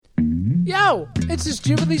Yo, it's a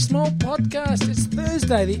stupidly small podcast. It's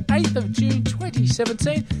Thursday, the 8th of June,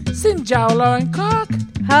 2017. Sinjao Lauren Clark.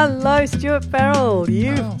 Hello, Stuart Farrell.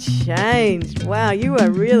 You've changed. Wow, you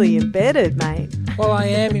are really embedded, mate. Well, I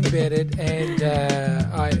am embedded, and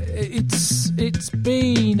it's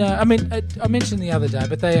been. I mentioned the other day,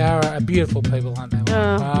 but they are beautiful people, aren't they?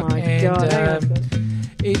 Oh Clark? my And, God!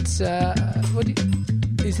 it's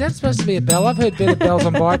is that supposed to be a bell? I've heard better bells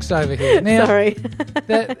on bikes over here. Now, Sorry.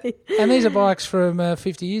 And these are bikes from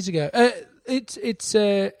 50 years ago. It's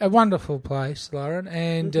a wonderful place, Lauren,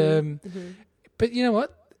 and but you know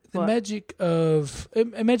what? The magic of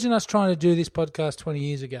imagine us trying to do this podcast 20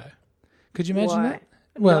 years ago. Could you imagine that?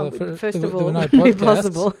 Well, first of there all, were no it'd be podcasts.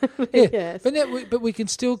 possible. Yeah, Yes. but we can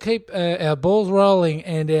still keep our balls rolling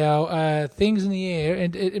and our things in the air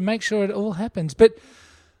and make sure it all happens. But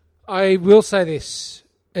I will say this.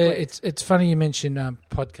 It's funny you mentioned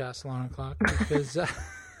podcast, Lauren Clark, because I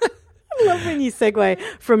love when you segue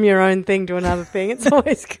from your own thing to another thing. It's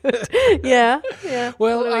always good. Yeah.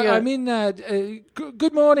 well, I'm in.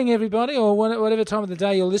 Good morning, everybody, or whatever time of the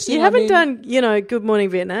day you're listening. You haven't done, Good Morning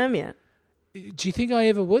Vietnam yet. Do you think I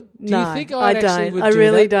ever would? Do No, you think I actually don't. would I do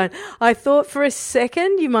really that? don't. I thought for a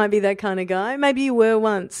second you might be that kind of guy. Maybe you were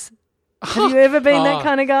once. Have you ever been that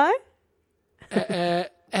kind of guy?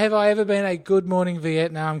 Have I ever been a Good Morning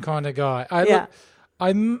Vietnam kind of guy?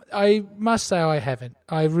 I must say I haven't.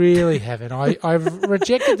 I really haven't. I've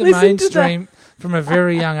rejected the mainstream from a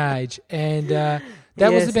very young age, and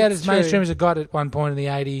that was about as mainstream as it got at one point in the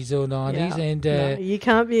 80s or 90s. Yeah. And no, you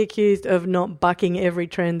can't be accused of not bucking every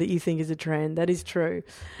trend that you think is a trend. That is true.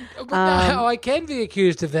 No, I can be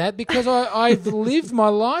accused of that because I've lived my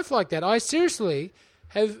life like that. I seriously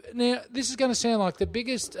have. Now, this is going to sound like the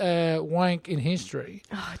biggest wank in history.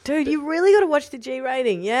 Oh, dude, you really got to watch the G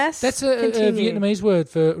rating, yes? That's a Vietnamese word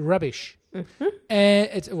for rubbish. Mm-hmm. And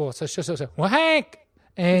it's, so wank.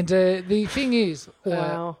 And the thing is,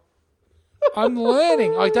 wow. I'm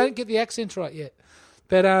learning. I don't get the accent right yet.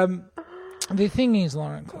 But the thing is,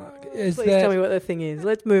 Lauren Clark, is Please that tell me what the thing is.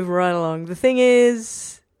 Let's move right along. The thing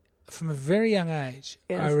is, from a very young age,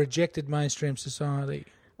 yes. I rejected mainstream society.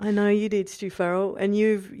 I know you did, Stu Farrell, and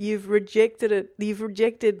you've rejected it. You've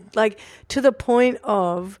rejected, to the point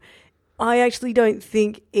of, I actually don't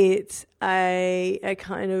think it's a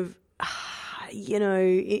kind of,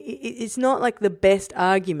 it's not like the best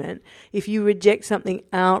argument if you reject something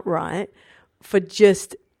outright for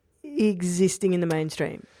just existing in the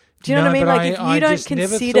mainstream. Do you know what I mean? Like, if you don't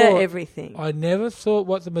consider everything. I never thought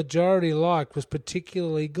what the majority liked was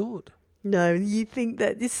particularly good. No, you think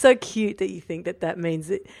that it's so cute that you think that means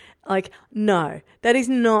that, no, that is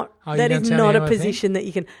not a position that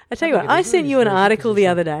you can. I tell you what, I sent you an article the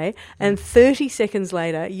other day, and 30 seconds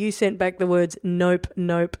later, you sent back the words nope,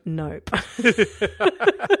 nope, nope.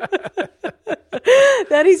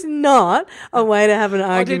 That is not a way to have an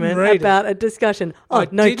argument about a discussion. Oh,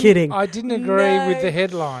 no kidding. I didn't agree with the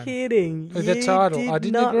headline. Kidding. With the title. I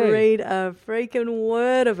didn't not agree. Read a freaking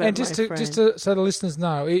word of it, and so the listeners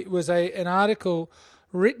know, it was an article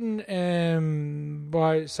written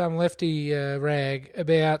by some lefty rag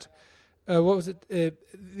about what was it?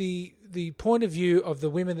 The point of view of the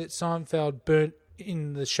women that Seinfeld burnt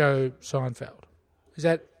in the show Seinfeld. Is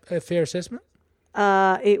that a fair assessment?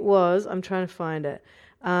 It was. I'm trying to find it.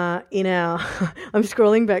 In our, I'm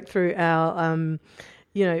scrolling back through our,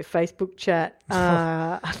 Facebook chat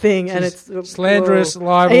thing, and it's slanderous,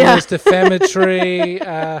 libelous, defamatory.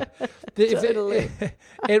 Totally.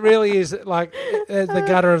 It really is like the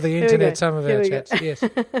gutter of the internet. Some of our chats, yes.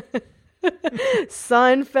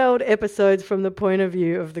 Seinfeld episodes from the point of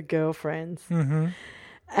view of the girlfriends,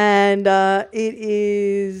 and it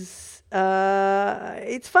is.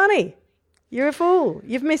 It's funny. You're a fool.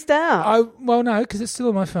 You've missed out. No, because it's still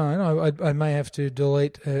on my phone. I may have to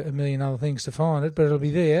delete a million other things to find it, but it'll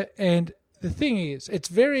be there. And the thing is, it's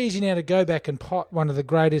very easy now to go back and pot one of the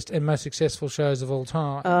greatest and most successful shows of all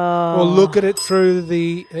time. Or look at it through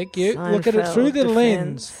the... Thank you. Look at it through the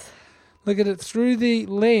lens. Look at it through the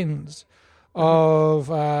lens of,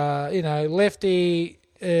 lefty...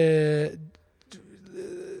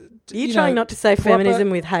 Are you trying not to say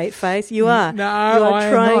feminism with hate face? You are. No, I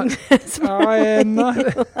am not.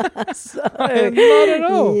 I am not at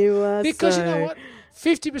all. You are. Because you know what?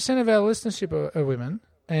 50% of our listenership are women,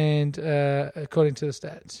 and according to the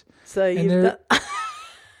stats. So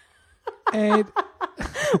and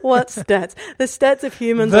what stats? The stats of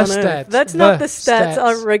humans on Earth. That's not the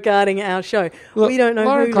stats regarding our show. Look, we don't know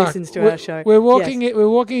Lauren who Clark, listens to our show. We're walking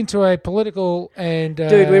into a political and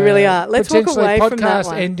dude, we really are. Let's walk away from that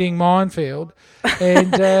one. Podcast ending minefield.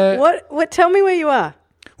 And what? Tell me where you are.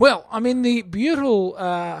 Well, I'm in the beautiful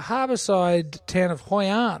harbourside town of Hoi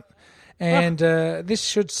An, and this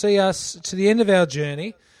should see us to the end of our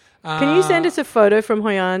journey. Can you send us a photo from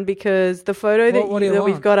Hoi An, because the photo that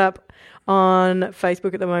we've got up on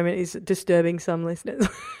Facebook at the moment is disturbing some listeners.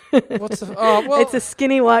 It's a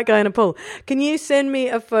skinny white guy in a pool. Can you send me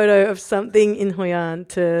a photo of something in Hoi An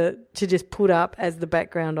to just put up as the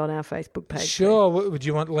background on our Facebook page? Sure. Would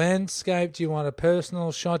you want landscape? Do you want a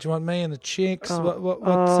personal shot? Do you want me and the chicks? Me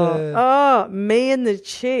and the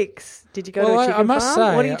chicks. Did you go to a chicken I must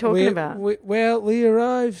farm? say, what are you talking about? We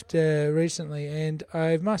arrived recently, and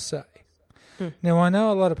I must say, now I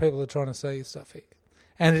know a lot of people are trying to sell you stuff here,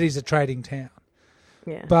 and it is a trading town.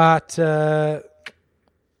 Yeah. But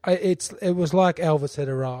it was like Elvis had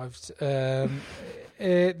arrived. There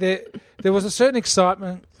was a certain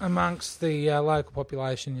excitement amongst the local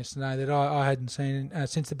population yesterday that I hadn't seen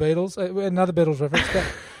since the Beatles. Another Beatles reference, but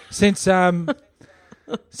since what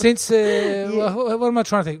am I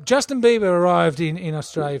trying to think? Justin Bieber arrived in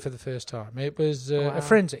Australia for the first time. It was a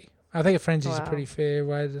frenzy. I think a frenzy is a pretty fair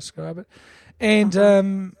way to describe it.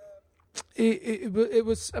 And it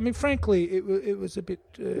was. I mean, frankly, it was a bit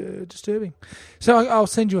disturbing. So I'll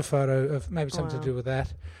send you a photo of maybe something to do with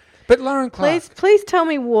that. But Lauren Clark, please tell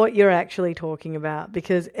me what you're actually talking about,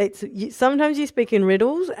 because sometimes you speak in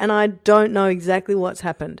riddles and I don't know exactly what's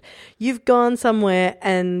happened. You've gone somewhere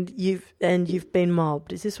and you've been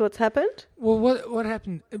mobbed. Is this what's happened? Well, what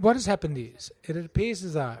happened? What has happened is it appears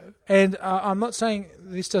as though, and I'm not saying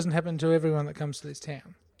this doesn't happen to everyone that comes to this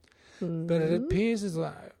town, but it appears as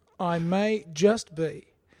though I may just be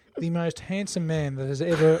the most handsome man that has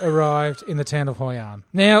ever arrived in the town of Hoi An.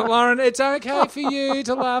 Now, Lauren, it's okay for you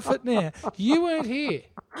to laugh at now. You weren't here.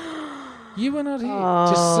 You were not here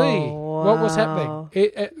to see what was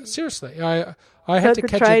happening. Seriously, I had to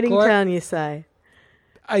catch a trading town, you say?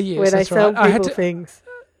 Yes, where they sell people things.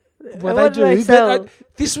 Well, they do, but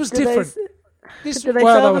this was different. Do they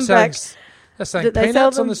sell them back? They're saying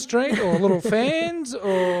peanuts on the street, or little fans,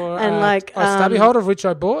 or and a stubby holder, of which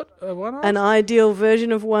I bought one of. An ideal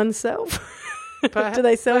version of oneself. Do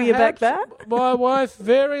they sell you back that? My wife,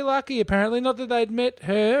 very lucky apparently. Not that they'd met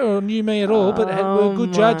her or knew me at all, but were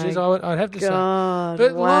good judges, I'd have to say.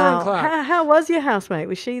 But wow. Lauren Clark. How was your housemate?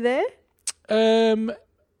 Was she there?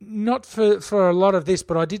 Not for a lot of this,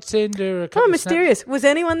 but I did send her a couple of mysterious. Was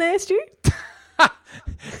anyone there, Stu?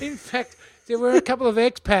 In fact, there were a couple of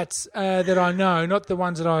expats that I know, not the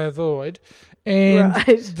ones that I avoid, and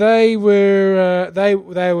they were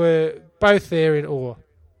both there in awe.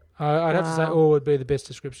 I'd have to say awe would be the best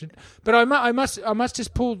description. But I must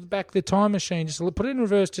just pull back the time machine, just put it in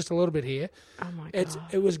reverse just a little bit here. Oh my God!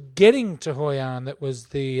 It was getting to Hoi An that was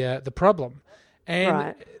the problem,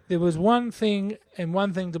 and there was one thing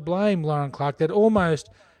to blame, Lauren Clark, that almost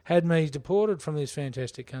had me deported from this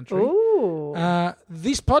fantastic country. Ooh!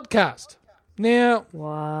 This podcast. Now,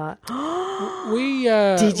 what?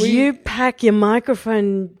 Did you pack your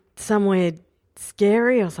microphone somewhere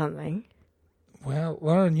scary or something? Well,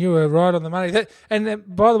 Lauren, you were right on the money.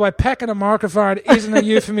 By the way, packing a microphone isn't a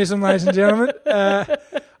euphemism, ladies and gentlemen.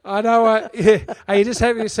 I know. Are you just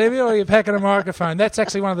happy to see me, or are you packing a microphone? That's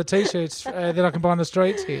actually one of the T-shirts that I can buy on the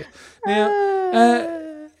streets here.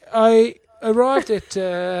 Now, I arrived at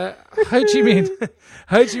Ho Chi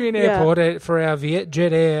Minh Airport for our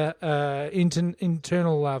Jet Air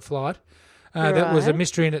internal flight. That was a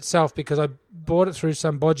mystery in itself, because I bought it through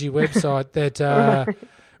some bodgy website that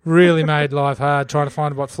really made life hard trying to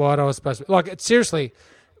find what flight I was supposed to. It seriously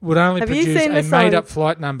would only produce a made-up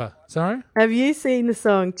flight number. Sorry? Have you seen the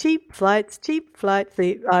song Cheap Flights,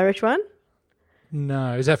 the Irish one?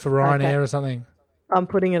 No. Is that for Ryanair or something? I'm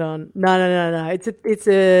putting it on. No.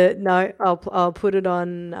 I'll put it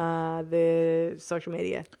on the social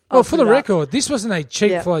media. Well, for the record, this wasn't a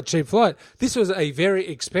cheap flight. This was a very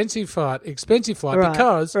expensive flight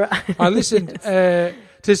because I listened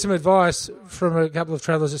to some advice from a couple of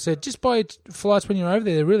travellers that said, just buy flights when you're over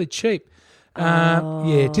there. They're really cheap.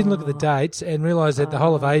 Didn't look at the dates and realised that the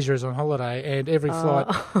whole of Asia is on holiday, and every flight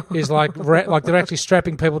is like they're actually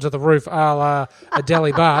strapping people to the roof, a la a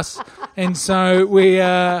Delhi bus. And so we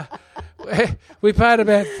paid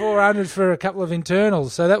about $400 for a couple of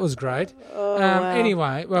internals, so that was great. Wow.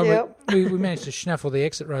 Anyway, we managed to schnaffle the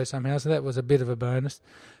exit row somehow, so that was a bit of a bonus.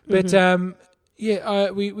 But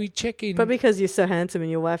we check in. But because you're so handsome and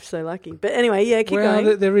your wife's so lucky. But anyway, keep going.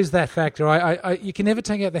 Well, there is that factor. You can never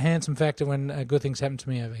take out the handsome factor when good things happen to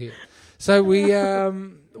me over here. So we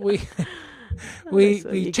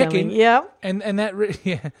check in. Yeah. And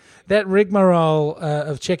that rigmarole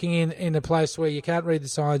of checking in a place where you can't read the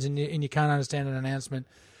signs and you can't understand an announcement.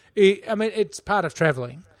 It's part of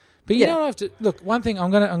travelling. But you don't have to look. One thing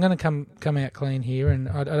I'm gonna come out clean here, and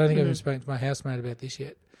I don't think I've even spoken to my housemate about this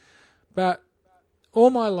yet. But all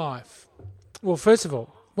my life, well, first of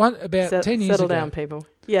all, about 10 years ago. Settle down, people.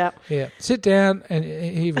 Yeah. Yeah. Sit down, and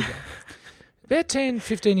here we go. About 10,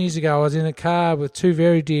 15 years ago, I was in a car with two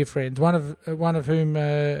very dear friends, one of whom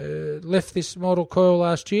left this model coil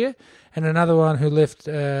last year, and another one who left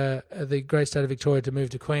the great state of Victoria to move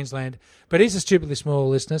to Queensland. But he's a stupidly small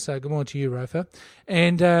listener, so good morning to you, Rofa.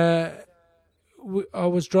 And I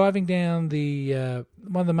was driving down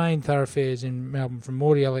one of the main thoroughfares in Melbourne from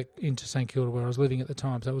Mordialloc into St Kilda, where I was living at the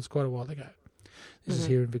time, so it was quite a while ago. This is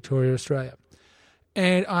here in Victoria, Australia.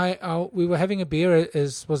 And we were having a beer,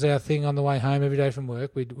 as was our thing on the way home every day from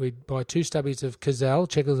work. We'd buy 2 stubbies of Cazal,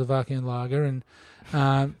 Czechoslovakian lager, and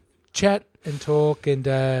chat and talk,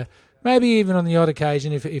 and maybe even on the odd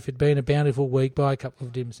occasion, if it'd been a bountiful week, buy a couple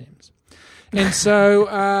of dim sims. And so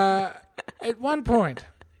at one point,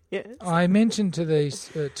 I mentioned to these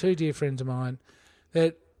 2 dear friends of mine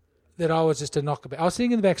that I was just a knockabout. I was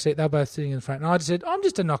sitting in the back seat, they were both sitting in the front, and I just said, I'm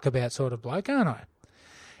just a knockabout sort of bloke, aren't I?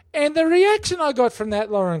 And the reaction I got from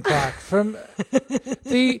that, Lauren Clark, from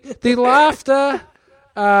the laughter,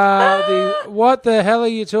 the what the hell are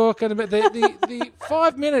you talking about, the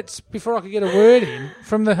 5 minutes before I could get a word in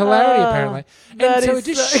from the hilarity, apparently. And so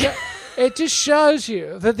it just shows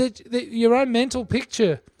you that your own mental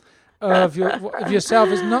picture of yourself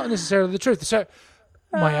is not necessarily the truth. So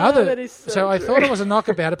my I thought I was a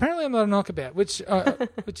knockabout. Apparently I'm not a knockabout, which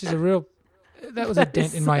is a real, that was a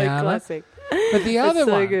dent in my armour. Classic. But the other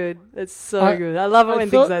one... That's so good. I love it when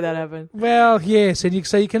things like that happen. Well, yes, and you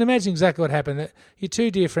can imagine exactly what happened. Your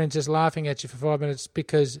 2 dear friends just laughing at you for 5 minutes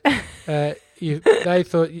because they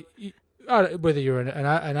thought, whether you're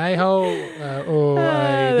an a-hole or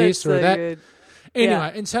this or that. Good.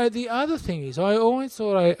 Anyway, and so the other thing is, I always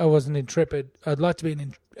thought I was an intrepid. I'd like to be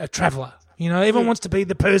a traveller. You know, everyone wants to be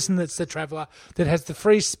the person that's the traveller, that has the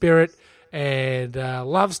free spirit and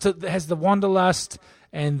has the wanderlust.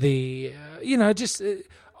 And I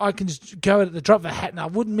can just go at the drop of a hat and I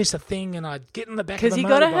wouldn't miss a thing, and I'd get in the back of a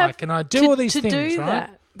motorbike and I'd do all these things, right?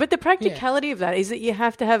 That. But the practicality of that is that you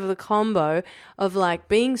have to have the combo of like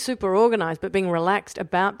being super organised but being relaxed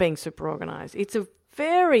about being super organised. It's a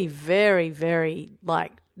very, very, very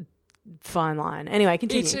like fine line. Anyway,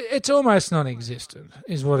 continue. It's almost non-existent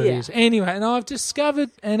is what it is. Anyway, and I've discovered,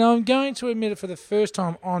 and I'm going to admit it for the first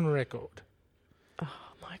time on record,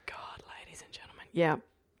 yeah.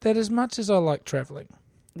 that as much as I like travelling,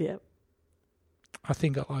 I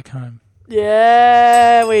think I like home.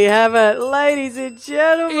 Yeah, we have it, ladies and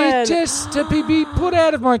gentlemen. It just to be put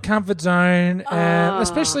out of my comfort zone,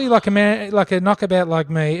 especially like a man, like a knockabout like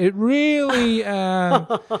me. It really,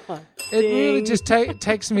 just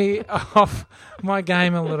takes me off my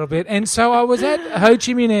game a little bit. And so I was at Ho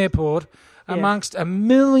Chi Minh Airport amongst a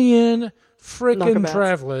million freaking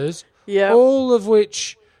travellers, all of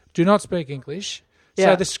which do not speak English.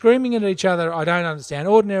 So the screaming at each other, I don't understand.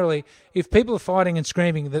 Ordinarily, if people are fighting and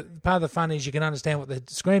screaming, part of the fun is you can understand what they're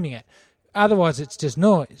screaming at. Otherwise, it's just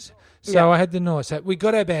noise. So I had the noise. So we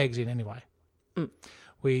got our bags in anyway.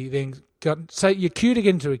 We then you queue to get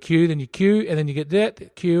into a queue, then you queue, and then you get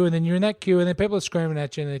that queue, and then you're in that queue, and then people are screaming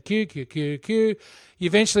at you, and then queue. You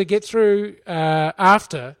eventually get through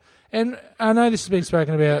after, and I know this has been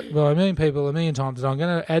spoken about by a million people a million times, and I'm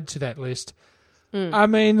going to add to that list. I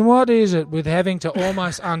mean, what is it with having to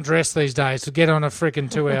almost undress these days to get on a freaking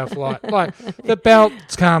 2-hour flight? Like, the belt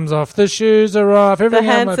comes off, the shoes are off, everything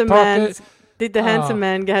out of my pocket. Did the handsome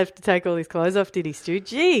man have to take all his clothes off? Did he, Stu?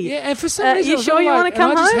 Gee. Yeah, and for some reason... you sure you want to come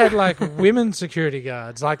home? I just had, like, women security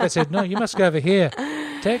guards. Like, they said, no, you must go over here.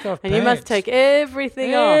 Take off and pants. you must take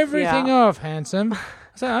everything off. Everything off, handsome.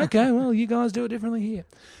 So, okay, well, you guys do it differently here.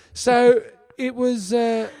 So, it was...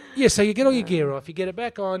 so you get all your gear off, you get it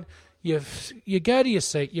back on... You go to your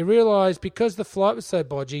seat, you realise because the flight was so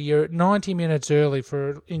bodgy, you're 90 minutes early for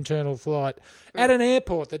an internal flight at an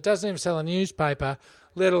airport that doesn't even sell a newspaper,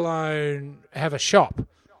 let alone have a shop.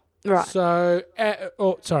 Right. So,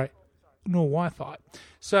 nor Wi-Fi.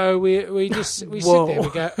 So we sit there, we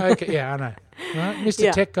go, okay, I know. Right?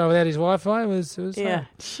 Mr. Tech guy without his Wi-Fi was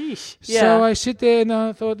sheesh. So I sit there and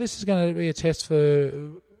I thought this is going to be a test for...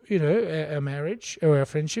 our marriage or our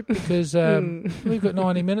friendship, because we've got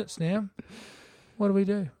 90 minutes now. What do we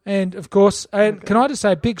do? And, of course, can I just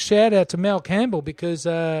say a big shout-out to Mel Campbell, because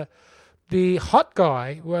the Hot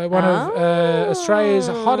Guy, one of Australia's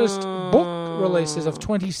hottest book releases of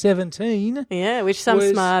 2017. Yeah, which some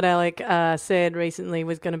smart Alec said recently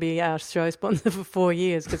was going to be our show sponsor for 4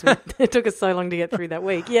 years, because it took us so long to get through that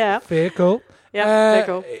week. Yeah. Fair call. Yeah, fair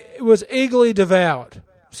call. It was eagerly devoured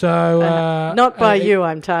So not by you,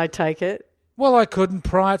 I take it. Well, I couldn't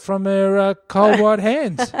pry it from her cold white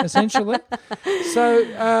hands, essentially.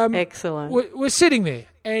 So excellent. We're sitting there,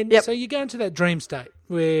 and so you go into that dream state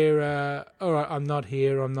where, all right, I'm not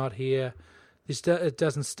here. It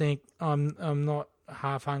doesn't stink. I'm not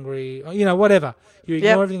half hungry. Whatever. You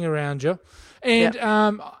ignore everything around you, and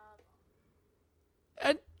dun,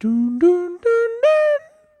 dun, dun, dun.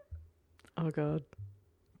 Oh God.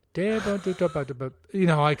 I can't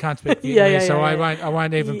speak Vietnamese, so I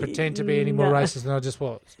won't even pretend to be any more racist than I just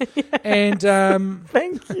was. And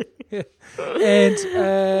thank you. And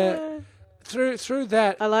through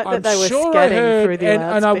that, I like that I'm they were sure scatting through the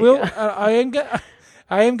and I will.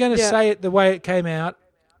 I am going to say it the way it came out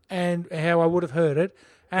and how I would have heard it,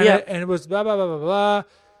 and it was blah blah blah blah blah.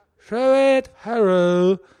 Throw it,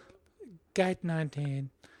 hello, gate 19.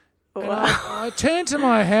 And I turned to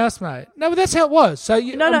my housemate. No, but that's how it was. So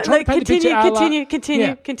continue.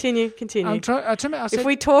 If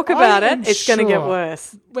we talk about it, it's going to get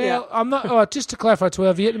worse. Well, I'm not. Just to clarify to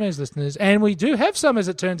our Vietnamese listeners, and we do have some, as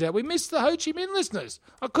it turns out. We missed the Ho Chi Minh listeners.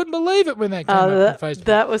 I couldn't believe it when they came up on Facebook.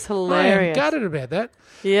 That was hilarious. I am gutted about that.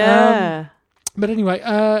 Yeah. But anyway,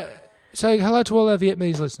 so hello to all our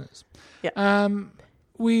Vietnamese listeners. Yeah.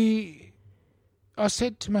 I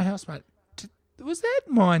said to my housemate, was that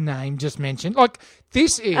my name just mentioned? Like,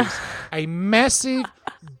 this is a massive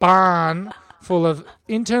barn full of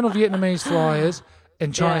internal Vietnamese flyers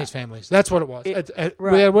and Chinese families. That's what it was. Without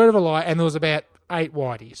a word of a lie, and there was about 8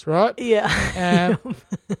 whiteys, right? Yeah.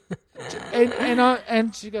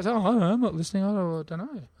 And she goes, I'm not listening. I don't know.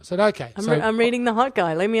 I said, okay. I'm reading the hot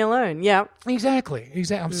guy. Leave me alone. Yeah. Exactly.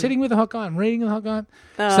 I'm sitting with the hot guy. I'm reading the hot guy.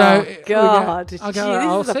 Oh, God. This is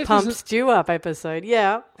a Pump Stew Up episode.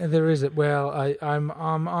 Yeah. There is it. Well, I'm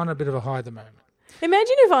on a bit of a high at the moment.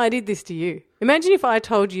 Imagine if I did this to you. Imagine if I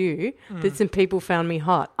told you that some people found me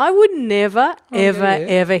hot. I would never,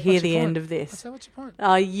 ever hear the end of this. So what's your point?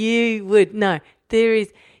 Oh, you would. No, there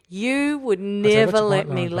is. You would never let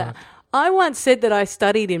me laugh. I once said that I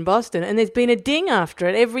studied in Boston, and there's been a ding after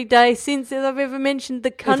it every day since I've ever mentioned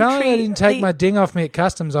the country. If only they didn't take my ding off me at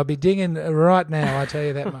customs, I'd be dinging right now, I tell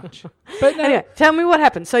you that much. But no, anyway, tell me what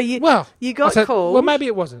happened. So you got called. Well, maybe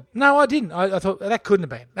it wasn't. No, I didn't. I thought that couldn't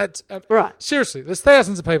have been. That's right. Seriously, there's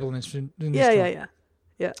thousands of people in this room.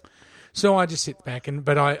 Yeah. So I just sit back,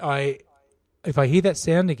 but I if I hear that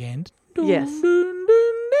sound again, yes,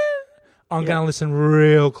 I'm going to listen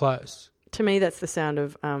real close. To me, that's the sound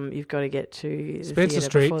of you've got to get to Spencer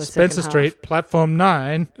Street, platform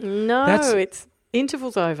 9. No, it's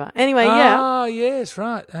interval's over. Anyway, yeah. Oh, yes,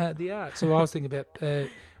 right. The art. So I was thinking about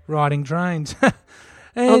riding trains.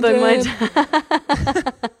 Although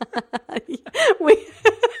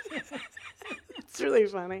it's really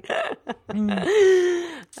funny.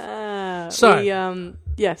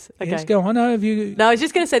 Yes. Okay. Yes, go on. No, I was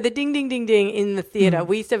just going to say the ding, ding, ding, ding in the theatre.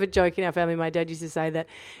 We used to have a joke in our family. My dad used to say that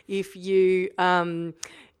if you,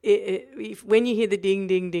 if when you hear the ding,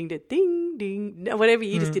 ding, ding, ding, ding, whatever,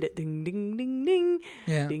 you just did it, ding, ding, ding, ding,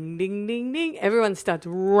 ding, ding, ding, ding. Everyone starts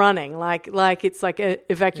running like it's like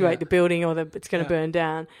evacuate the building or it's going to burn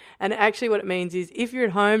down. And actually, what it means is if you're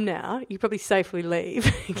at home now, you probably safely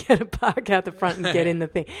leave, get a park out the front, and get in the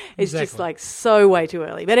thing. It's just like so way too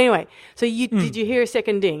early. But anyway, so did you hear a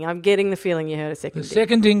second ding? I'm getting the feeling you heard a second ding. The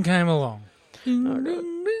second ding came along. Ding, ding,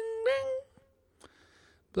 ding, ding.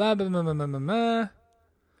 Blah, blah, blah, blah, blah,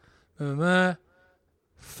 blah.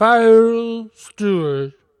 Foul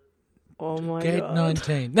Stewart. Oh my Gate God.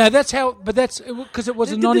 19. No, that's how, but that's because it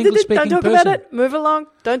was a non-English speaking person. Don't talk about it. Move along.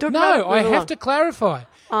 Don't talk about it. No, I have to clarifai.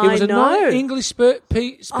 It was a non-English speaking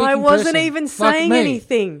person. I wasn't even saying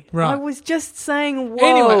anything. Right. I was just saying, whoa.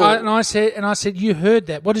 Anyway, I said, you heard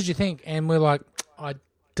that. What did you think? And we're like, I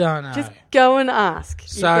don't know. Just go and ask.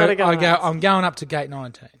 So I'm going up to gate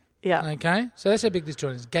 19. Yeah. Okay. So that's how big this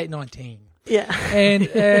joint is. Gate 19. Yeah.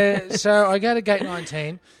 And so I go to gate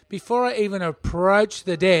 19. Before I even approach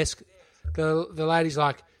the desk, the lady's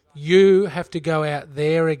like, you have to go out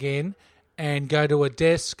there again and go to a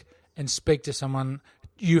desk and speak to someone.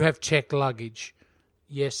 You have checked luggage.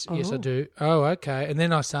 Yes, I do. Oh, okay. And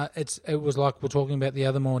then it was like we're talking about the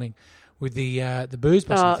other morning with the booze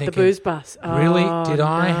bus. I'm thinking, the booze bus. Really? Did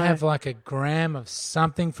I have like a gram of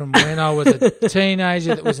something from when I was a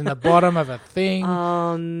teenager that was in the bottom of a thing?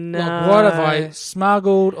 Oh, no. Like, what have I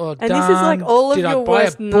smuggled or done? And this is like all of your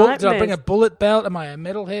worst nightmares. Did I bring a bullet belt? Am I a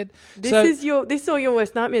metalhead? This is all your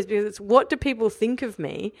worst nightmares because it's what do people think of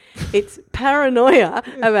me? It's paranoia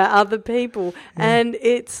about other people. And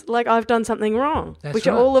it's like I've done something wrong, which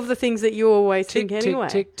are all of the things that you always think anyway.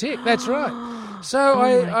 Tick, tick, tick. That's right. So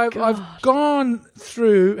I've gone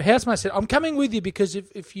through. Housemate said, "I'm coming with you because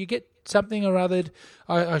if you get something or other,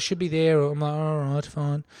 I should be there." Or I'm like, "All right,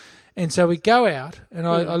 fine." And so we go out, and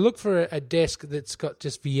I look for a desk that's got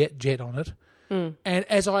just Vietjet on it. And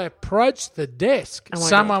as I approach the desk,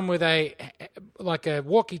 someone with a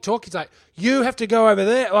walkie-talkie is like, "You have to go over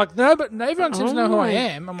there." Like, no, but everyone seems to know who I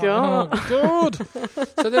am. I'm like, "Oh, God."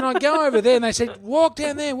 So then I go over there, and they said, walk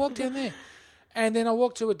down there. And then I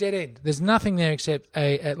walk to a dead end. There's nothing there except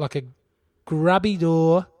a grubby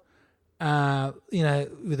door,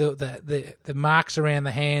 with the marks around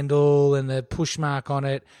the handle and the push mark on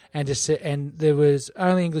it, and there was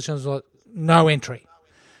only English, and like no entry.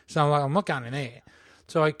 So I'm like, I'm not going in there.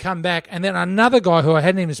 So I come back, and then another guy who I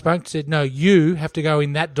hadn't even spoken to said, "No, you have to go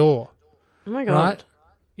in that door." Oh my God! Right?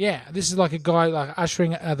 Yeah, this is like a guy like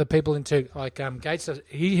ushering other people into gates.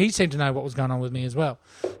 He seemed to know what was going on with me as well.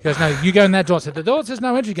 He goes, "No, you go in that door." I said, "The door says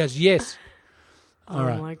no entry." He goes, "Yes." All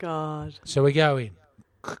right. My God! So we go in.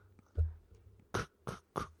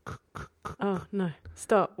 Oh no!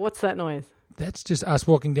 Stop! What's that noise? That's just us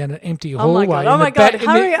walking down an empty hallway. Oh my God!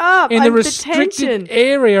 Hurry up! In the restricted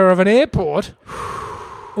area of an airport.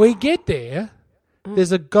 We get there.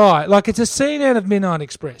 There's a guy, like it's a scene out of Midnight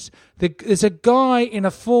Express. There's a guy in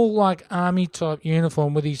a full army type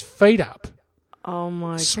uniform with his feet up. Oh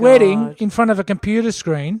my God! Sweating in front of a computer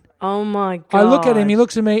screen. Oh my God! I look at him. He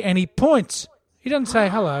looks at me and he points. He doesn't say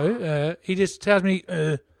hello. He just tells me.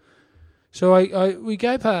 So we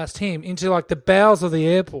go past him into the bowels of the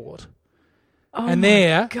airport. Oh and my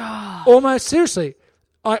there, God. Almost seriously,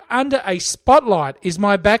 under a spotlight is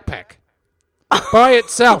my backpack by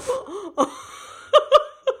itself.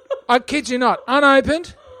 I kid you not,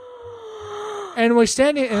 unopened. And we're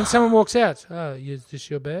standing, and someone walks out. "Oh, is this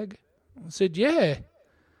your bag?" I said, "Yeah."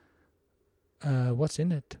 "What's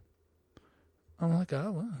in it?" I'm like,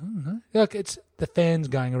 "Oh, well, I don't know." Look, it's the fans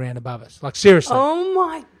going around above us. Like, seriously. Oh,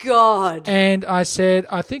 my God. And I said,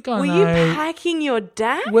 "I think I know." Were you packing your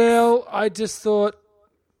dad? Well, I just thought,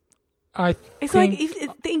 It's like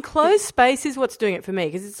the enclosed space is what's doing it for me,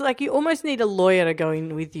 because it's like you almost need a lawyer to go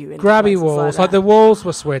in with you. Grubby walls, like the walls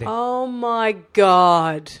were sweating. Oh, my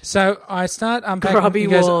God. So I start unpacking. Grubby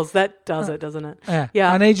walls, that does it, doesn't it?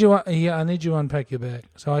 Yeah. I need you to unpack your bag.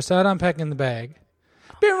 So I start unpacking the bag.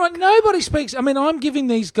 Bear in mind, nobody speaks. I mean, I'm giving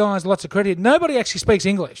these guys lots of credit. Nobody actually speaks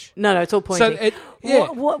English. No, it's all pointing.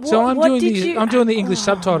 So I'm doing the English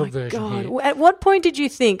subtitle version here. At what point did you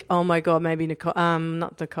think, "Oh my God, maybe Nicole,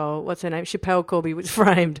 not Nicole, what's her name? Chappelle Corby was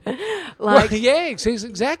framed." Yeah,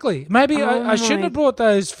 exactly. Maybe I shouldn't have brought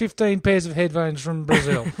those 15 pairs of headphones from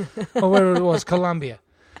Brazil or wherever it was, Colombia.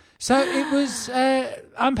 So it was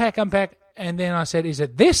unpack, and then I said, "Is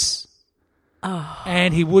it this?" Oh.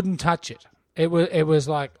 And he wouldn't touch it. It was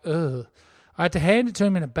like, ugh. I had to hand it to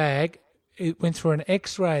him in a bag. It went through an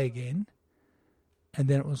X-ray again, and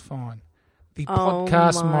then it was fine. The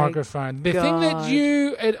podcast microphone. The thing that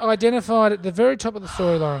you had identified at the very top of the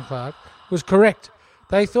story, Lauren Clark, was correct.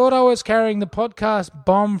 They thought I was carrying the podcast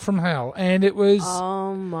bomb from hell, and it was...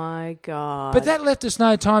 Oh, my God. But that left us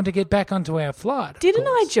no time to get back onto our flight. Didn't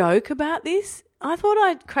I joke about this? I thought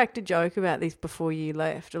I'd cracked a joke about this before you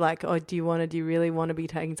left. Like, "Oh, do you really want to be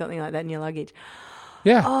taking something like that in your luggage?"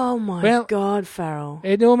 Yeah. Oh, my God, Farrell.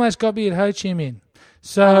 It almost got me at Ho Chi Minh.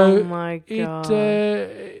 So oh, my God.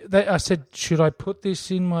 I said, "Should I put this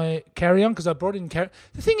in my carry-on?" Because I brought it in carry-on.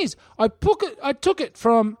 The thing is, I took it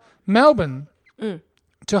from Melbourne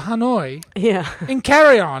to Hanoi in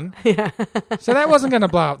carry-on. Yeah. So that wasn't going to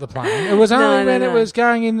blow up the plane. It was only when it was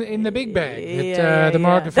going in the big bag that the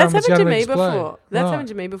microphone was going to explode. That's happened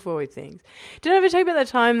to me before with things. Did I ever tell you about the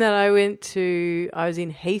time that I was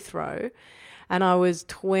in Heathrow and I was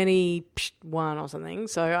 21 or something?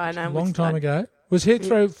 So I know a long time ago. Was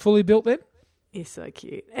Heathrow fully built then? You're so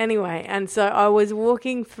cute. Anyway, and so I was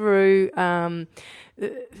walking through. I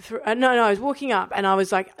was walking up, and I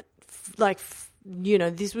was like,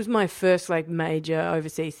 this was my first major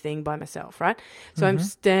overseas thing by myself, right? So I'm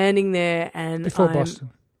standing there, and before Boston.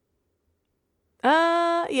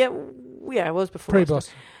 It was before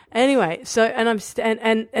Pre-Boston. Anyway, so and I'm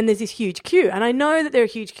and there's this huge queue, and I know that there are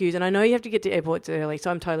huge queues, and I know you have to get to airports early,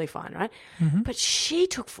 so I'm totally fine, right? Mm-hmm. But she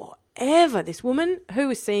took forever. This woman who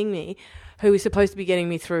was seeing me, who was supposed to be getting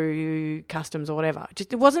me through customs or whatever,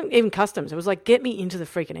 it wasn't even customs. It was like, get me into the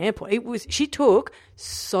freaking airport. She took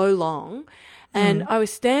so long, and I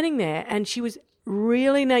was standing there, and she was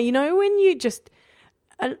really, now you know when you just.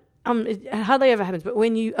 It hardly ever happens, but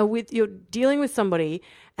when you're dealing with somebody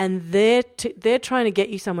and they're trying to get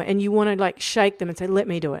you somewhere, and you want to shake them and say, "Let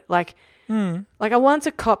me do it," Like once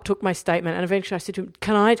a cop took my statement, and eventually I said to him,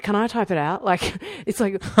 "Can I type it out?" Like it's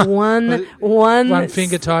like one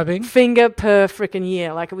finger typing, finger per freaking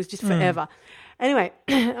year. Like it was just forever. Anyway,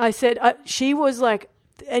 I said she was like,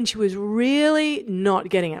 and she was really not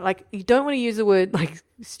getting it. Like you don't want to use the word like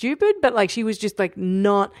stupid, but like she was just like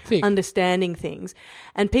not understanding things,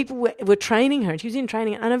 and people were training her, and she was in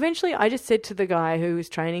training. And eventually, I just said to the guy who was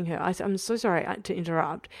training her, I said, "I'm so sorry to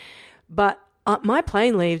interrupt, but." My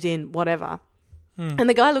plane leaves in whatever. And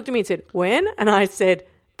the guy looked at me and said, when? And I said,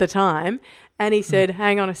 the time. And he said,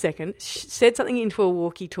 hang on a second. Said something into a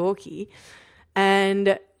walkie-talkie.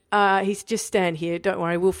 And he's just stand here. Don't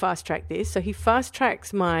worry, we'll fast-track this. So he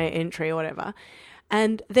fast-tracks my entry or whatever.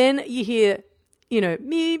 And then you hear,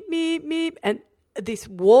 meep, meep, meep. And this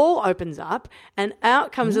wall opens up and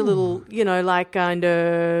out comes a little, like kind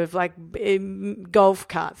of like golf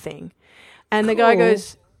cart thing. And the guy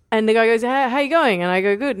goes... And the guy goes, how you going? And I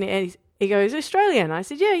go, good. And he goes, Australian. I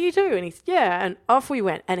said, yeah, you too. And he said, yeah. And off we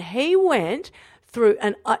went. And he went through,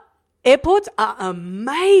 and airports are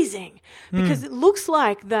amazing because it looks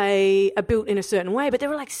like they are built in a certain way, but there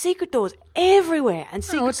were like secret doors everywhere and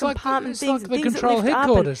secret compartment things. It's like the control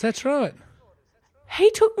headquarters. That's right. He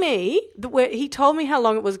took me, he told me how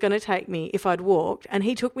long it was going to take me if I'd walked, and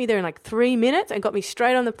he took me there in like 3 minutes and got me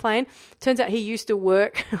straight on the plane. Turns out he used to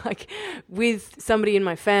work like with somebody in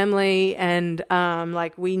my family, and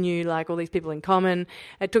like we knew like all these people in common.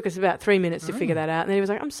 It took us about 3 minutes to figure that out. And then he was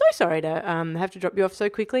like, I'm so sorry to have to drop you off so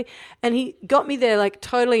quickly. And he got me there like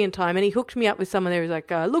totally in time, and he hooked me up with someone there who was like,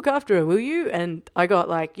 look after her, will you? And I got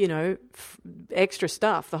like, extra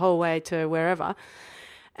stuff the whole way to wherever.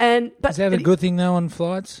 But is that a good thing though on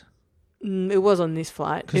flights? It was on this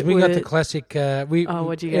flight because we got the classic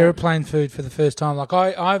aeroplane food for the first time. Like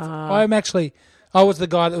I was the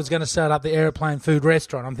guy that was going to start up the aeroplane food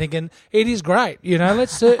restaurant. I'm thinking it is great,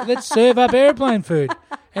 let's serve up aeroplane food,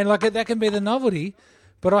 and like that can be the novelty.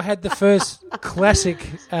 But I had the first classic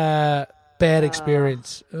bad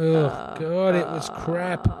experience. Oh God, it was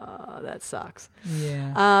crap. That sucks.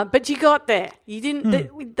 Yeah. But you got there. You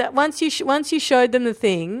didn't. That once you showed them the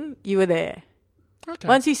thing, you were there. Okay.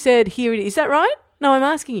 Once you said, "Here it is," that right? No, I'm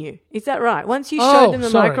asking you. Is that right? Once you showed them the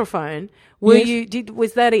microphone, was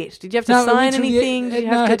that it? Did you have to sign anything?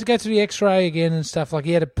 I had to go through the X-ray again and stuff. Like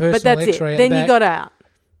you had a personal X-ray. But that's it. Then you got out.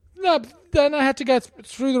 No, then I had to go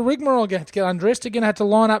through the rigmarole again. I had to get undressed again. I had to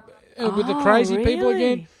line up with the crazy people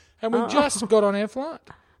again, and we just got on our flight.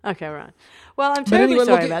 Okay, right. Well, I'm terribly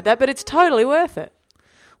sorry about that, but it's totally worth it.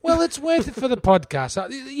 Well, it's worth it for the podcast.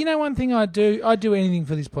 One thing I do anything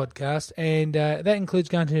for this podcast, and that includes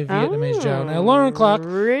going to Vietnamese jail. Now, Lauren Clark,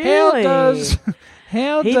 really?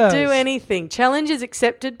 He'd do anything. Challenges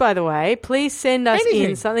accepted, by the way. Please send us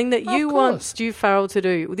in something that you want Stu Farrell to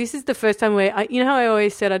do. This is the first time where, how I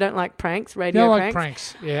always said I don't like pranks, radio pranks? Like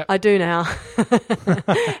pranks, yeah. I do now.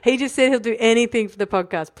 He just said he'll do anything for the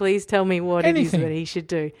podcast. Please tell me what it is that he should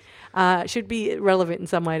do. Should be relevant in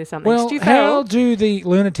some way to something. Well, how do the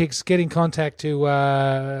lunatics get in contact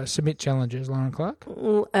to submit challenges, Lauren Clark?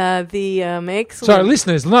 Excellent. Sorry,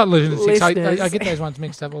 listeners, not lunatics. I get those ones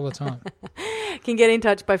mixed up all the time. Can get in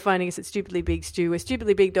touch by finding us at Stupidly Big Stu. We're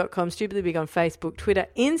stupidlybig.com, Stupidly Big on Facebook, Twitter,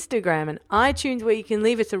 Instagram, and iTunes, where you can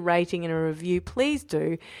leave us a rating and a review. Please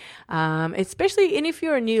do. Especially, and if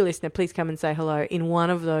you're a new listener, please come and say hello in one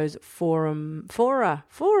of those fora. It's 4i.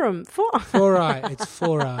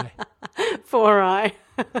 4i.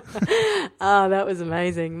 Oh, that was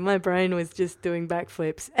amazing. My brain was just doing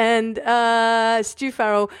backflips. And Stu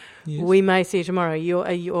Farrell, we may see you tomorrow.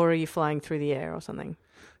 Are you flying through the air or something?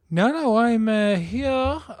 No, I'm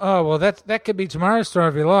here. Oh, well, that could be tomorrow's story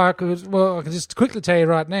if you like. Well, I can just quickly tell you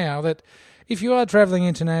right now that if you are travelling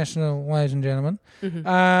international, ladies and gentlemen,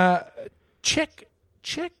 check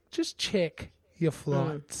your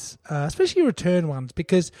flights, especially your return ones,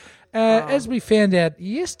 because as we found out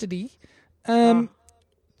yesterday, our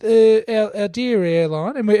dear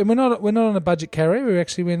airline, and we're not on a budget carrier. We're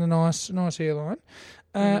actually in a nice airline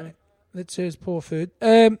that serves poor food.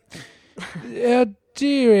 Our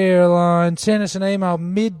dear airline sent us an email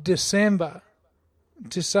mid-December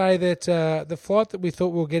to say that the flight that we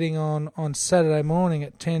thought we were getting on Saturday morning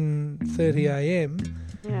at 10:30 a.m.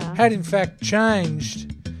 had in fact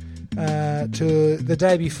changed to the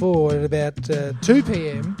day before at about 2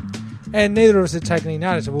 p.m. And neither of us had taken any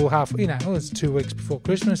notice. It's 2 weeks before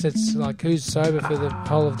Christmas. It's like, who's sober for the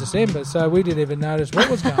whole of December? So we didn't even notice what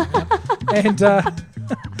was going on.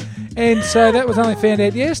 And so that was only found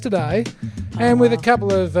out yesterday. And with a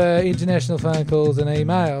couple of international phone calls and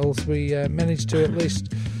emails, we managed to at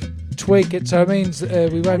least week. So it means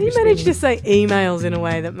we won't be. You managed to say emails in a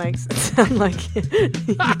way that makes it sound like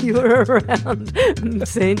you were around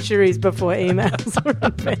centuries before emails were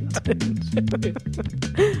invented.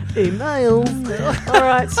 Emails. All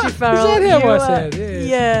right, Stu Farrell. Is that how I said?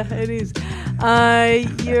 Yeah, it is.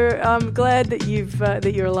 I'm glad that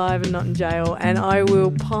you're alive and not in jail, and I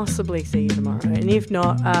will possibly see you tomorrow. And if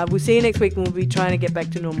not, we'll see you next week, and we'll be trying to get back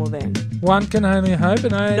to normal then. One can only hope.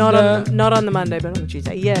 And not on the Monday, but on the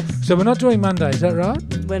Tuesday. Yes. So we're not doing Monday, is that right?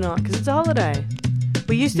 We're not, because it's a holiday.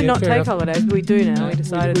 We used to not take holidays, but we do now. We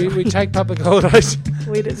decided we take public holidays.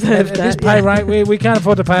 We deserve that. This pay rate, we can't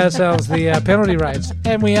afford to pay ourselves the penalty rates,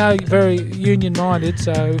 and we are very union minded.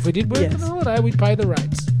 So if we did work on a holiday, we'd pay the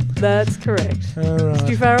rates. That's correct. All right.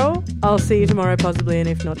 Stu Farrell, I'll see you tomorrow possibly, and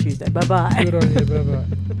if not Tuesday. Bye-bye. Good on you.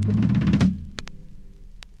 Bye-bye.